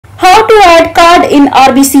to add card in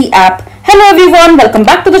RBC app. Hello everyone, welcome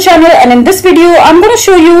back to the channel, and in this video I'm going to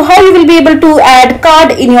show you how you will be able to add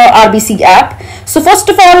card in your RBC app. So first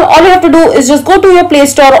of all you have to do is just go to your Play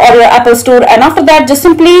Store or your Apple Store, and after that just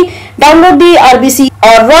simply download the RBC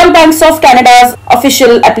or Royal Banks of Canada's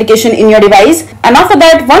official application in your device. And after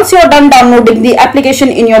that, once you're done downloading the application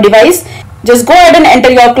in your device, just go ahead and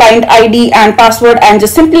enter your client ID and password and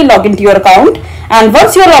just simply log into your account. And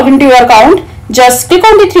once you're logged into your account, just click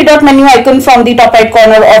on the three dot menu icon from the top right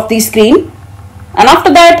corner of the screen. And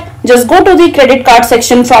after that, just go to the credit card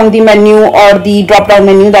section from the menu or the drop down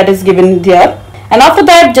menu that is given there. And after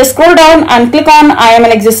that, just scroll down and click on I am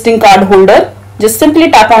an existing card holder. Just simply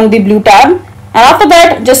tap on the blue tab. And after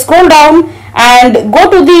that, just scroll down and go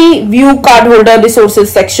to the view cardholder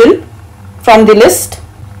resources section from the list.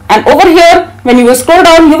 And over here, when you will scroll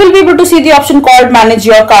down, you will be able to see the option called manage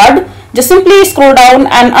your card. Just simply scroll down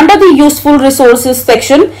and under the useful resources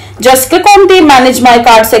section, just click on the manage my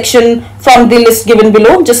card section from the list given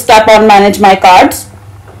below. Just tap on manage my cards.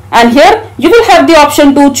 And here you will have the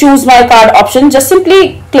option to choose my card option. Just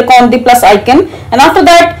simply click on the plus icon, and after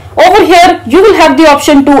that over here you will have the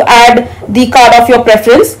option to add the card of your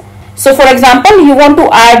preference. So for example, you want to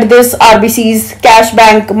add this RBC's Cash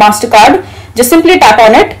Bank MasterCard. Just simply tap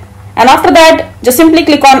on it, and after that just simply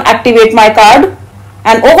click on activate my card.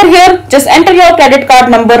 And over here just enter your credit card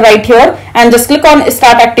number right here and just click on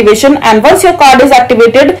start activation. And once your card is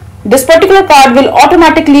activated, this particular card will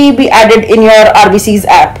automatically be added in your RBC's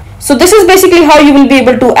app. So this is basically how you will be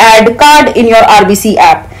able to add card in your RBC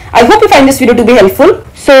app. I hope you find this video to be helpful.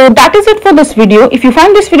 So that is it for this video. If you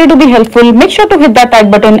find this video to be helpful, make sure to hit that like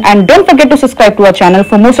button and don't forget to subscribe to our channel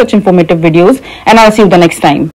for more such informative videos, and I'll see you the next time.